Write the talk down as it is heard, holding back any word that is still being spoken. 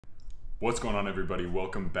What's going on, everybody?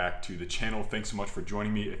 Welcome back to the channel. Thanks so much for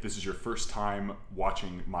joining me. If this is your first time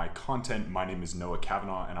watching my content, my name is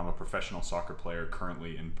Cavanaugh and I'm a professional soccer player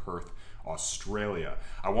currently in Perth, Australia.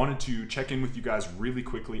 I wanted to check in with you guys really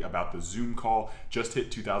quickly about the Zoom call. Just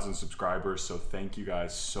hit 2,000 subscribers, so thank you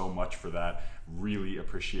guys so much for that. Really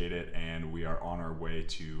appreciate it, and we are on our way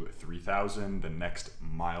to 3,000, the next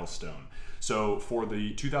milestone. So for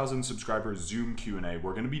the 2,000 subscribers Zoom Q&A,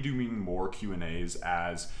 we're going to be doing more Q&As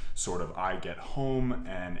as sort of I get home,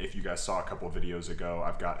 and if you guys saw a couple of videos ago,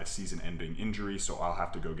 I've got a season-ending injury, so I'll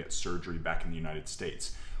have to go get surgery back in the United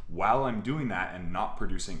States. While I'm doing that and not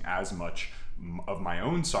producing as much of my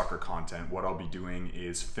own soccer content, what I'll be doing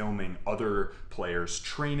is filming other players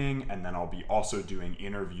training, and then I'll be also doing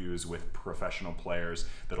interviews with professional players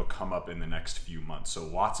that'll come up in the next few months. So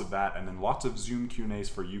lots of that, and then lots of Zoom Q&As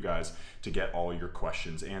for you guys to get all your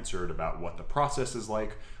questions answered about what the process is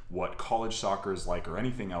like, what college soccer is like, or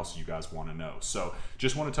anything else you guys want to know. So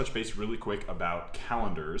just want to touch base really quick about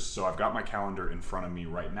calendars. So I've got my calendar in front of me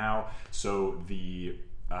right now. So the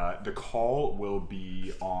call will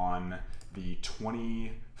be on the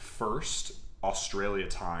 21st Australia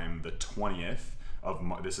time, the 20th of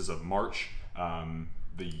this is of March,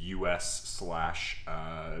 the US slash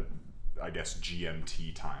I guess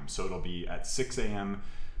GMT time. So it'll be at 6 a.m.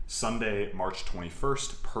 Sunday, March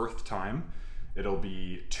 21st, Perth time. It'll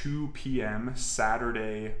be 2 p.m.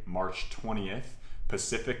 Saturday, March 20th,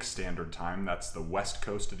 Pacific Standard Time. That's the west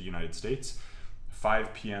coast of the United States.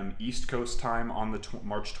 5 p.m. East Coast time on the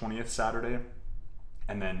March 20th, Saturday.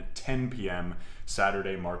 And then 10 p.m.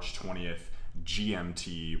 Saturday, March 20th,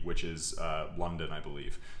 GMT, which is London, I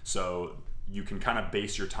believe. So you can kind of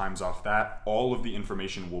base your times off that. All of the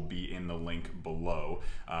information will be in the link below.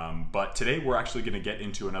 But today we're actually going to get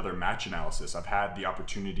into another match analysis. I've had the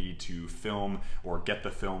opportunity to film or get the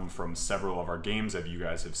film from several of our games that you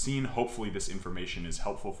guys have seen. Hopefully this information is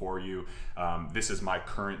helpful for you. This is my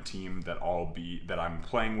current team that I'm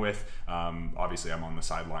playing with. Obviously I'm on the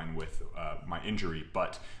sideline with my injury,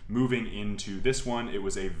 but moving into this one, it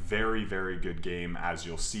was a very, very good game. As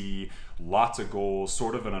you'll see, lots of goals,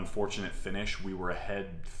 sort of an unfortunate finish. We were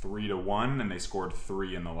ahead 3-1 and they scored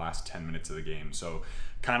 3 in the last 10 minutes of the game. So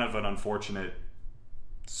kind of an unfortunate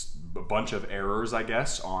bunch of errors, I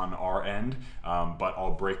guess, on our end, but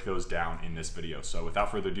I'll break those down in this video. So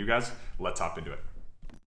without further ado, guys, let's hop into it.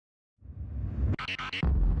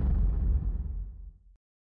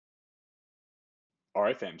 All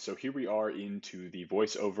right, fam, so here we are into the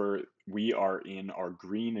voiceover. We are in our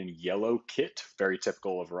green and yellow kit, very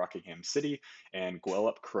typical of Rockingham City, and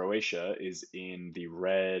Guelph, Croatia is in the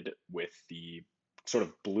red with the sort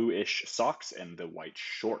of bluish socks and the white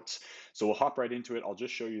shorts. So we'll hop right into it. I'll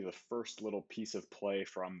just show you the first little piece of play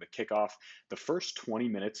from the kickoff. The first 20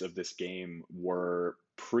 minutes of this game were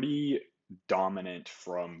pretty dominant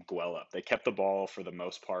from Guelph. They kept the ball for the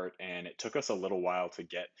most part, and it took us a little while to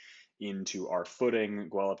get into our footing.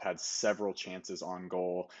 Guelph had several chances on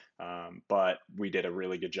goal, but we did a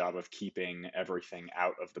really good job of keeping everything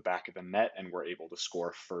out of the back of the net, and we're able to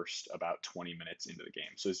score first about 20 minutes into the game.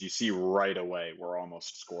 So as you see right away, we're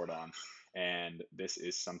almost scored on. And this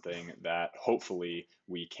is something that hopefully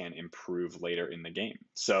we can improve later in the game.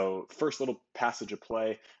 So first little passage of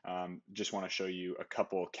play, just want to show you a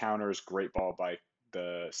couple counters. Great ball by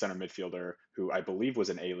the center midfielder, who I believe was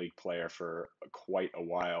an A-League player for quite a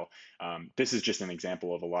while. This is just an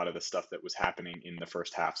example of a lot of the stuff that was happening in the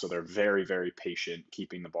first half. So they're very, very patient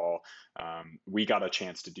keeping the ball. We got a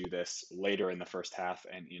chance to do this later in the first half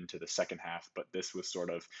and into the second half, but this was sort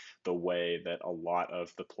of the way that a lot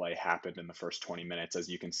of the play happened in the first 20 minutes. As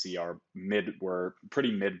you can see, our were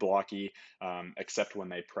pretty mid-blocky, except when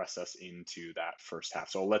they press us into that first half.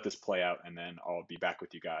 So I'll let this play out, and then I'll be back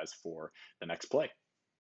with you guys for the next play.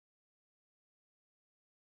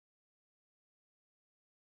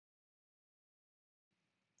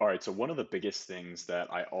 All right, so one of the biggest things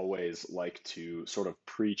that I always like to sort of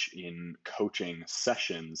preach in coaching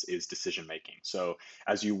sessions is decision making. So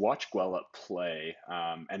as you watch Guelph play,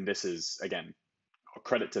 and this is, again,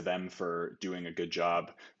 credit to them for doing a good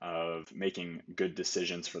job of making good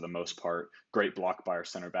decisions for the most part. Great block by our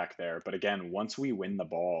center back there. But again, once we win the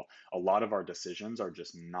ball, a lot of our decisions are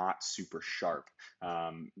just not super sharp.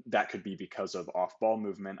 That could be because of off-ball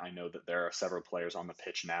movement. I know that there are several players on the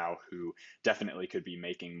pitch now who definitely could be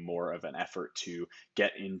making more of an effort to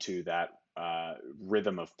get into that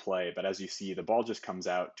rhythm of play. But as you see, the ball just comes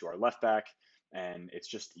out to our left back, and it's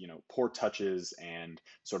just, poor touches and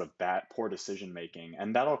sort of poor decision making,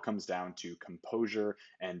 and that all comes down to composure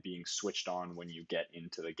and being switched on when you get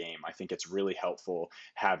into the game. I think it's really helpful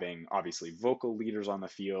having obviously vocal leaders on the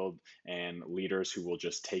field and leaders who will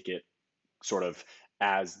just take it sort of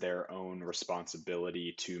as their own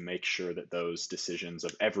responsibility to make sure that those decisions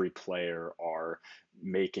of every player are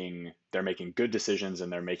they're making good decisions,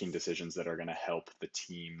 and they're making decisions that are going to help the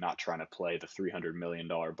team, not trying to play the $300 million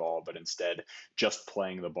ball, but instead just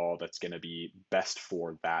playing the ball that's going to be best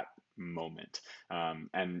for that moment.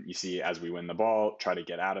 And you see, as we win the ball, try to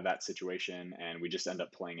get out of that situation, and we just end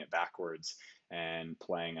up playing it backwards and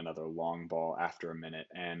playing another long ball after a minute.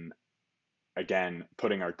 And again,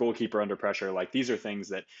 putting our goalkeeper under pressure. Like, these are things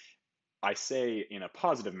that I say in a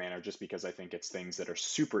positive manner just because I think it's things that are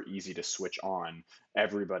super easy to switch on.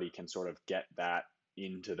 Everybody can sort of get that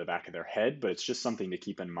into the back of their head, but it's just something to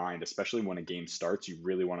keep in mind, especially when a game starts. You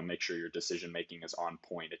really want to make sure your decision making is on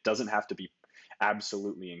point. It doesn't have to be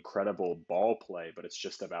absolutely incredible ball play, but it's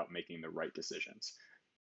just about making the right decisions.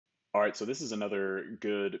 All right, so this is another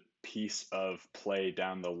good piece of play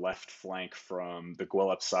down the left flank from the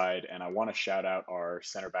Guelph side, and I want to shout out our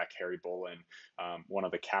center back, Harry Bolin, one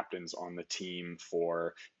of the captains on the team,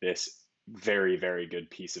 for this very, very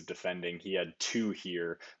good piece of defending. He had two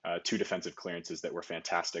here, two defensive clearances that were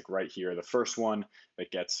fantastic. Right here, the first one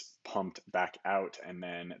that gets pumped back out, and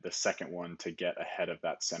then the second one to get ahead of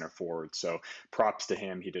that center forward. So props to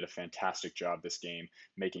him. He did a fantastic job this game,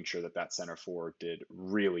 making sure that that center forward did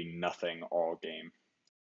really nothing all game.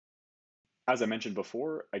 As I mentioned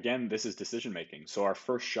before, again, this is decision making. So our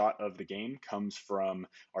first shot of the game comes from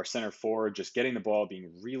our center forward, just getting the ball,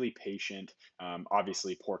 being really patient.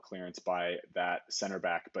 Obviously, poor clearance by that center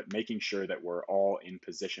back, but making sure that we're all in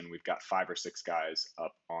position. We've got 5 or 6 guys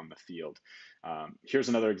up on the field. Here's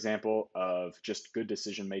another example of just good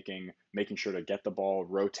decision making, making sure to get the ball,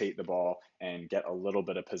 rotate the ball, and get a little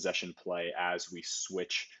bit of possession play as we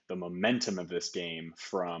switch the momentum of this game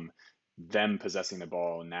from them possessing the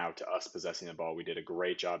ball now to us possessing the ball. We did a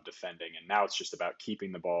great job defending, and now it's just about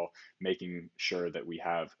keeping the ball, making sure that we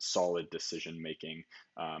have solid decision making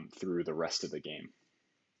through the rest of the game.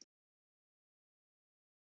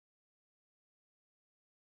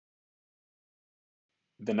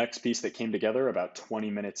 The next piece that came together about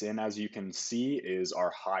 20 minutes in, as you can see, is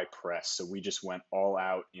our high press. So we just went all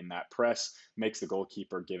out in that press, makes the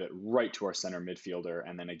goalkeeper give it right to our center midfielder,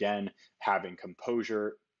 and then again, having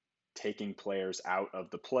composure, taking players out of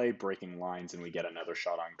the play, breaking lines, and we get another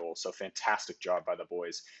shot on goal. So fantastic job by the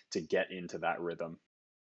boys to get into that rhythm.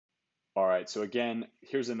 All right, so again,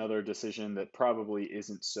 here's another decision that probably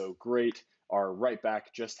isn't so great. Our right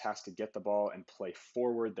back just has to get the ball and play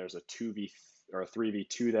forward. There's a 2v or a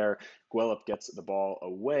 3v2 there. Guelph gets the ball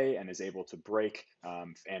away and is able to break.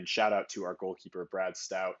 And shout out to our goalkeeper, Brad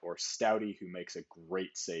Stout, or Stouty, who makes a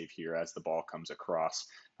great save here as the ball comes across.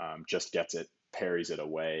 Just gets it, parries it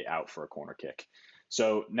away, out for a corner kick.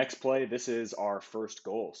 So next play, this is our first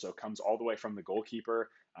goal. So it comes all the way from the goalkeeper.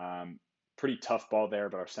 Pretty tough ball there,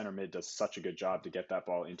 but our center mid does such a good job to get that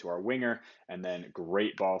ball into our winger. And then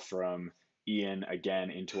great ball from Ian again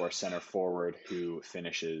into our center forward, who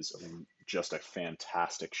finishes just a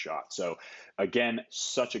fantastic shot. So again,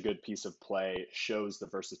 such a good piece of play, shows the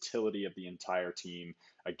versatility of the entire team.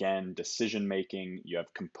 Again, decision making, you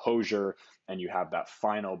have composure, and you have that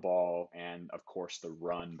final ball, and of course the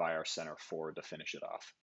run by our center forward to finish it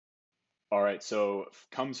off. All right, so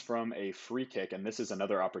comes from a free kick, and this is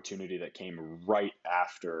another opportunity that came right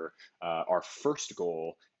after our first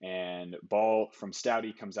goal. And ball from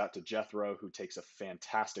Stouty comes out to Jethro, who takes a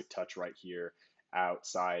fantastic touch right here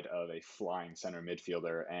outside of a flying center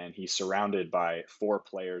midfielder. And he's surrounded by 4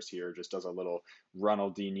 players here, just does a little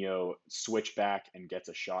Ronaldinho switchback and gets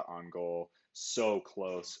a shot on goal. So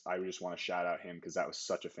close. I just want to shout out him because that was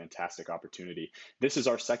such a fantastic opportunity. This is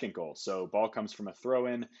our second goal. So ball comes from a throw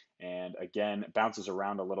in, and again, bounces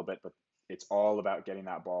around a little bit, but it's all about getting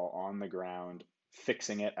that ball on the ground,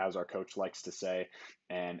 fixing it, as our coach likes to say,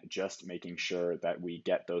 and just making sure that we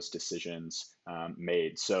get those decisions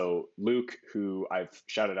made. So Luke, who I've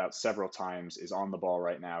shouted out several times, is on the ball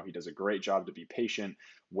right now. He does a great job to be patient,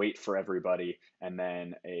 wait for everybody, and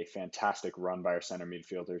then a fantastic run by our center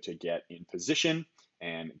midfielder to get in position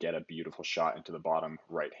and get a beautiful shot into the bottom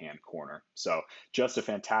right-hand corner. So just a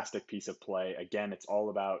fantastic piece of play. Again, it's all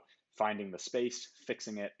about finding the space,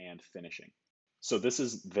 fixing it, and finishing. So this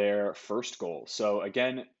is their first goal. So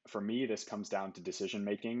again, for me, this comes down to decision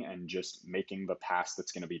making and just making the pass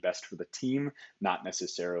that's going to be best for the team, not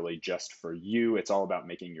necessarily just for you. It's all about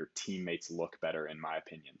making your teammates look better, in my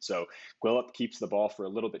opinion. So Guelph keeps the ball for a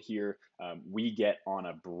little bit here. We get on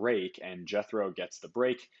a break, and Jethro gets the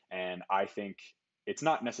break, and I think it's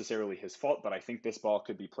not necessarily his fault, but I think this ball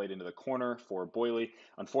could be played into the corner for Boyle.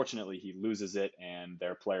 Unfortunately, he loses it, and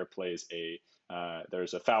their player plays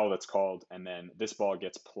there's a foul that's called, and then this ball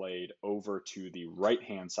gets played over to the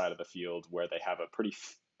right-hand side of the field where they have a pretty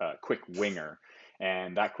quick winger,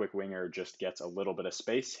 and that quick winger just gets a little bit of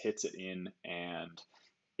space, hits it in, and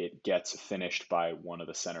it gets finished by one of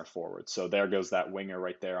the center forwards. So there goes that winger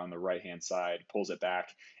right there on the right-hand side, pulls it back.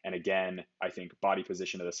 And again, I think body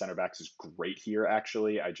position of the center backs is great here,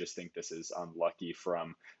 actually. I just think this is unlucky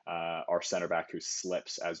from our center back who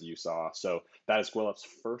slips, as you saw. So that is Guelph's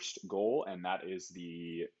first goal, and that is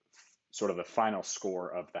the sort of the final score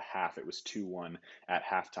of the half. It was 2-1 at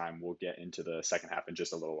halftime. We'll get into the second half in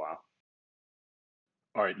just a little while.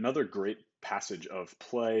 All right, another great passage of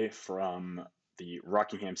play from the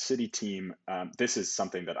Rockingham City team. This is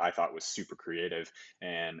something that I thought was super creative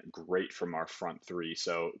and great from our front three.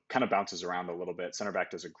 So kind of bounces around a little bit. Center back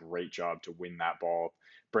does a great job to win that ball,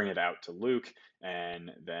 bring it out to Luke,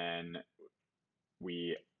 and then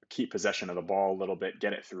we keep possession of the ball a little bit,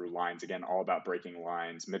 get it through lines. Again, all about breaking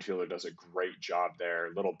lines. Midfielder does a great job there.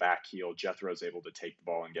 Little back heel. Jethro's able to take the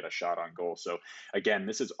ball and get a shot on goal. So again,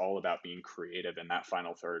 this is all about being creative in that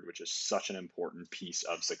final third, which is such an important piece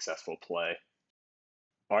of successful play.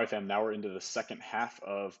 All right, fam, now we're into the second half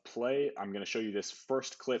of play. I'm going to show you this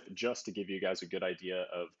first clip just to give you guys a good idea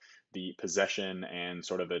of the possession and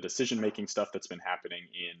sort of the decision-making stuff that's been happening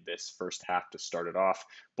in this first half to start it off.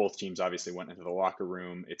 Both teams obviously went into the locker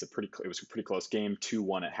room. It was a pretty close game,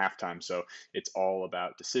 2-1 at halftime. So it's all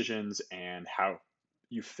about decisions and how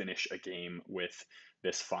you finish a game with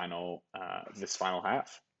this final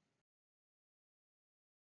half.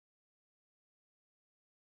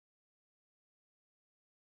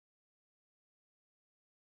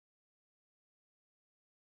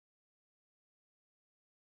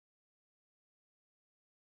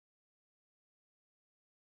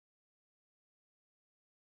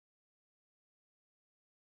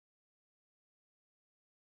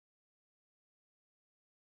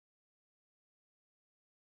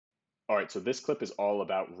 All right, so this clip is all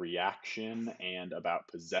about reaction and about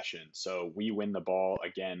possession. So we win the ball.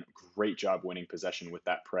 Again, great job winning possession with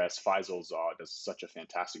that press. Faisal Zaw does such a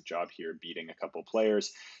fantastic job here beating a couple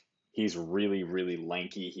players. He's really, really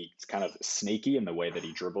lanky. He's kind of snaky in the way that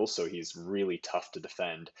he dribbles, so he's really tough to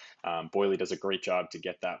defend. Boyle does a great job to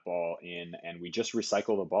get that ball in, and we just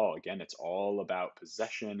recycle the ball. Again, it's all about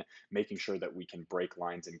possession, making sure that we can break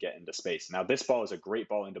lines and get into space. Now, this ball is a great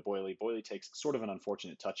ball into Boyle. Boyle takes sort of an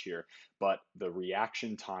unfortunate touch here, but the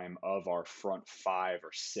reaction time of our front 5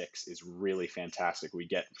 or 6 is really fantastic. We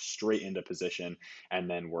get straight into position, and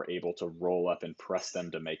then we're able to roll up and press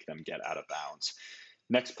them to make them get out of bounds.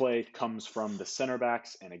 Next play comes from the center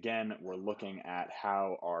backs, and again, we're looking at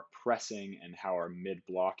how our pressing and how our mid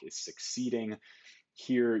block is succeeding.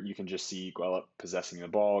 Here, you can just see Guelph possessing the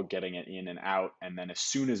ball, getting it in and out, and then as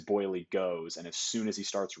soon as Boyle goes and as soon as he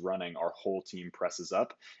starts running, our whole team presses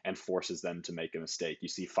up and forces them to make a mistake. You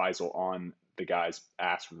see Faisal on the guy's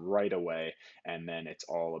ass right away, and then it's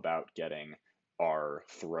all about getting our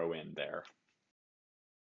throw in there.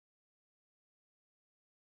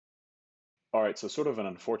 All right, so sort of an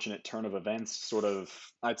unfortunate turn of events, sort of,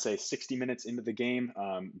 I'd say 60 minutes into the game,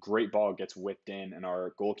 great ball gets whipped in, and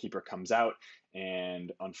our goalkeeper comes out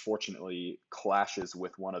and unfortunately clashes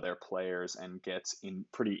with one of their players and gets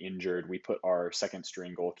pretty injured. We put our second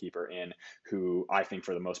string goalkeeper in, who I think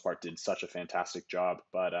for the most part did such a fantastic job.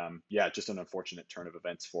 But yeah, just an unfortunate turn of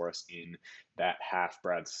events for us in that half.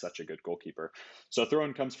 Brad's such a good goalkeeper. So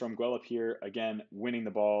throw-in comes from Guelph here. Again, winning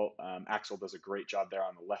the ball. Axel does a great job there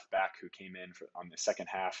on the left back who came in on the second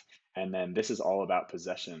half. And then this is all about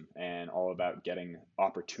possession and all about getting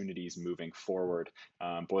opportunities moving forward.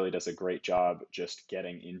 Boyle does a great job just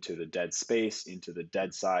getting into the dead space, into the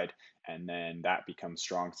dead side, and then that becomes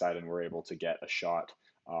strong side, and we're able to get a shot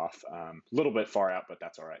off a little bit far out, but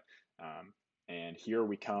that's all right. And here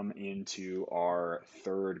we come into our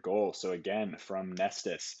third goal. So again, from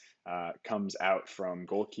Nestis, comes out from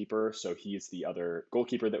goalkeeper. So he's the other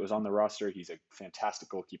goalkeeper that was on the roster. He's a fantastic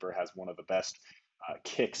goalkeeper, has one of the best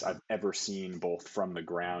kicks I've ever seen, both from the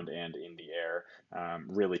ground and in the air.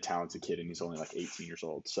 Really talented kid, and he's only like 18 years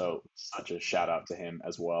old. So such a shout out to him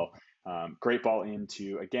as well. Great ball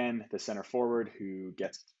into, again, the center forward who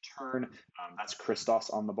gets to turn. That's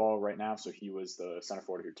Christos on the ball right now. So he was the center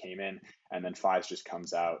forward who came in, and then Fives just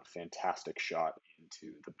comes out. Fantastic shot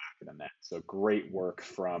into the back of the net. So great work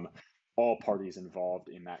from all parties involved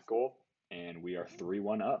in that goal, and we are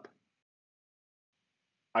 3-1 up.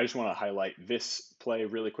 I just want to highlight this play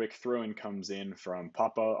really quick. Throw-in comes in from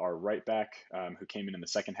Papa, our right back, who came in the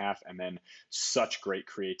second half, and then such great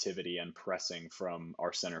creativity and pressing from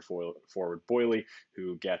our center forward Boyley,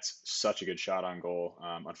 who gets such a good shot on goal.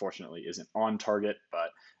 Unfortunately, isn't on target,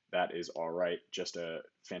 but that is all right. Just a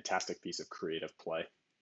fantastic piece of creative play.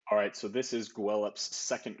 All right, so this is Guelup's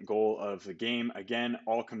second goal of the game. Again,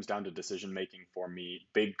 all comes down to decision making for me.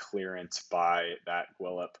 Big clearance by that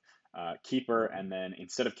Guelup keeper, and then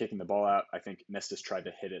instead of kicking the ball out, I think Nestis tried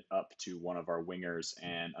to hit it up to one of our wingers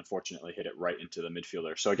and unfortunately hit it right into the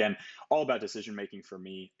midfielder. So again, all about decision making for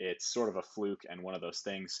me. It's sort of a fluke and one of those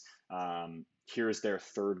things. Here's their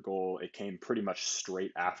third goal. It came pretty much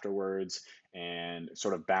straight afterwards and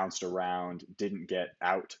sort of bounced around, didn't get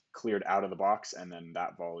out, cleared out of the box, and then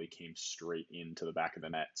that volley came straight into the back of the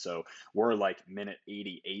net. So we're like minute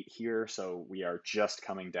 88 here, so we are just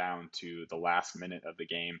coming down to the last minute of the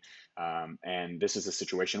game. And this is a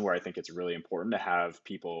situation where I think it's really important to have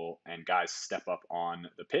people and guys step up on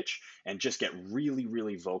the pitch and just get really,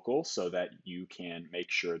 really vocal so that you can make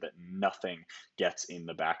sure that nothing gets in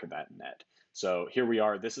the back of that net. So here we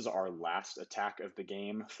are. This is our last attack of the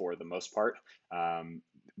game for the most part.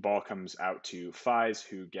 Ball comes out to Fies,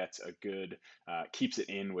 who gets a good, keeps it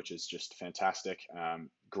in, which is just fantastic.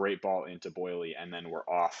 Great ball into Boyley, and then we're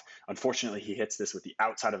off. Unfortunately, he hits this with the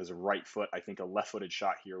outside of his right foot. I think a left-footed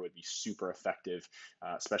shot here would be super effective,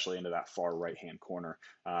 especially into that far right-hand corner.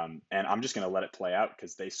 And I'm just going to let it play out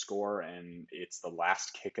because they score, and it's the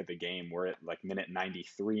last kick of the game. We're at like minute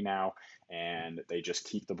 93 now, and they just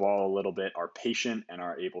keep the ball a little bit, are patient, and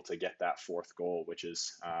are able to get that fourth goal, which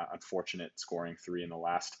is unfortunate, scoring 3 in the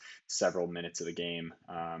last several minutes of the game.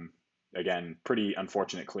 Again, pretty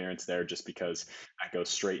unfortunate clearance there just because that goes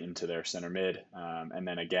straight into their center mid. And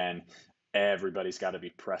then again, everybody's got to be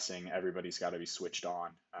pressing. Everybody's got to be switched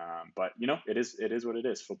on. But, you know, it is what it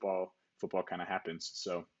is. Football kind of happens.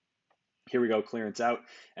 So here we go, clearance out.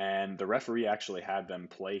 And the referee actually had them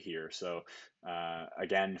play here. So,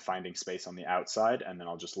 again, finding space on the outside, and then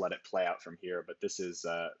I'll just let it play out from here. But this is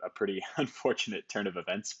a pretty unfortunate turn of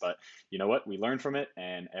events. But you know what? We learn from it,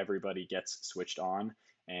 and everybody gets switched on.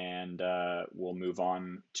 And we'll move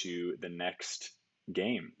on to the next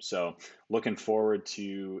game. So looking forward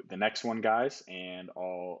to the next one, guys, and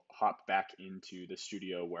I'll hop back into the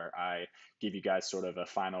studio where I give you guys sort of a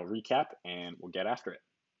final recap, and we'll get after it.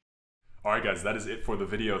 All right, guys, that is it for the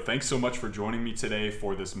video. Thanks so much for joining me today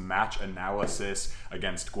for this match analysis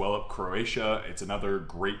against Guelph, Croatia. It's another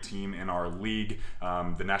great team in our league.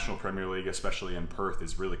 The National Premier League, especially in Perth,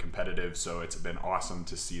 is really competitive, so it's been awesome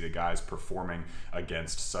to see the guys performing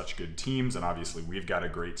against such good teams, and obviously we've got a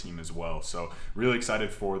great team as well. So really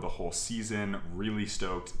excited for the whole season, really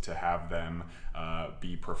stoked to have them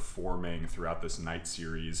be performing throughout this night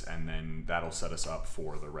series, and then that'll set us up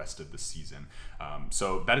for the rest of the season.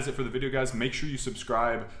 So that is it for the video, guys. Make sure you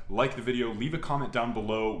subscribe, like the video, leave a comment down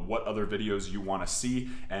below what other videos you want to see,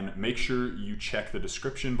 and make sure you check the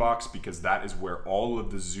description box because that is where all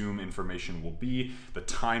of the Zoom information will be, the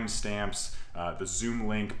timestamps, the Zoom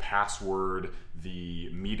link, password, the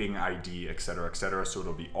meeting ID, etc., etc. So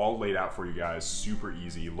it'll be all laid out for you guys, super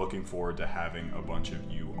easy. Looking forward to having a bunch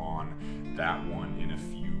of you on that one in a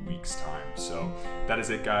few weeks' time. So that is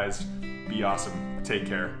it, guys. Be awesome, take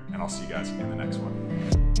care, and I'll see you guys in the next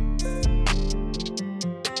one.